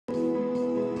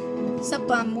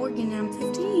Sup, I'm Morgan, I'm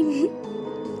 15.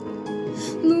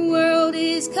 The world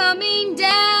is coming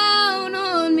down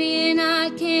on me, and I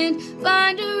can't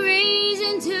find a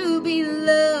reason to be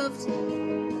loved.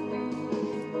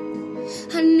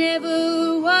 I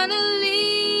never wanna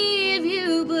leave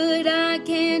you, but I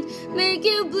can't make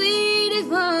you bleed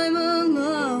if I'm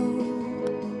alone.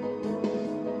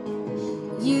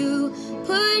 You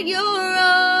put your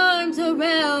arms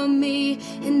around me,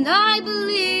 and I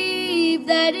believe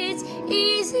that it's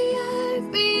easier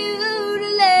for you to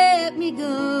let me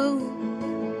go.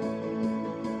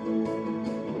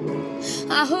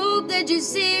 I hope that you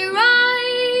see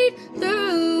right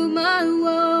through my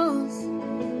walls.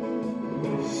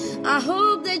 I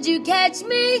hope that you catch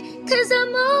me, 'cause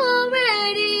I'm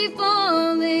already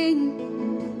falling.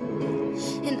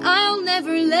 And I'll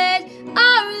never let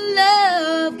our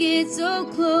love get so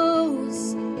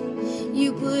close.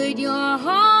 You put your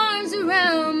arms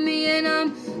around me, and I'm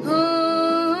home.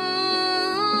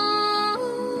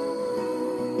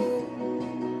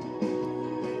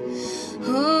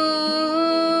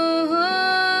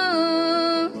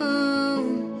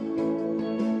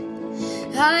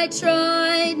 I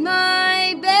tried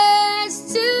my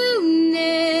best to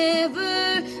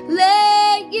never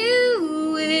let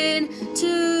you in,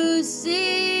 to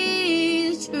see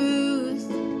the truth,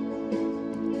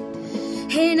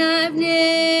 and I've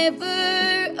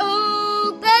never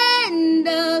opened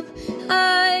up.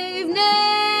 I've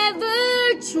never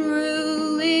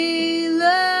truly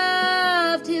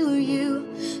loved till you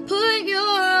put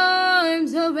your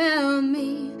arms around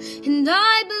me, and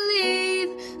I believe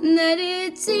that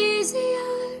it's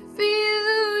easier for you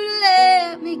to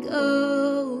let me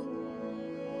go.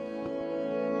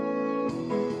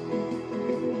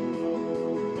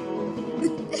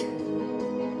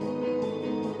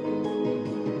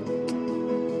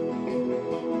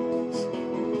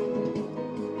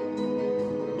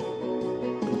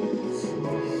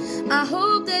 I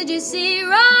hope that you see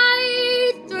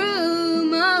right through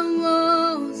my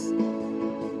walls.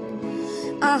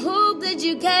 I hope that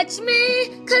you catch me,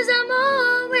 'cause I'm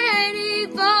already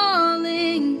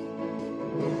falling.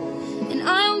 And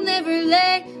I'll never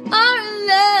let our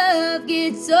love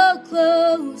get so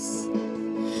close.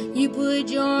 You put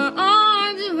your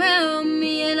arms around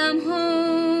me, and I'm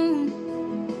home.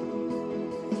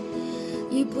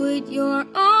 You put your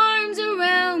arms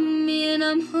around me, and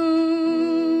I'm home.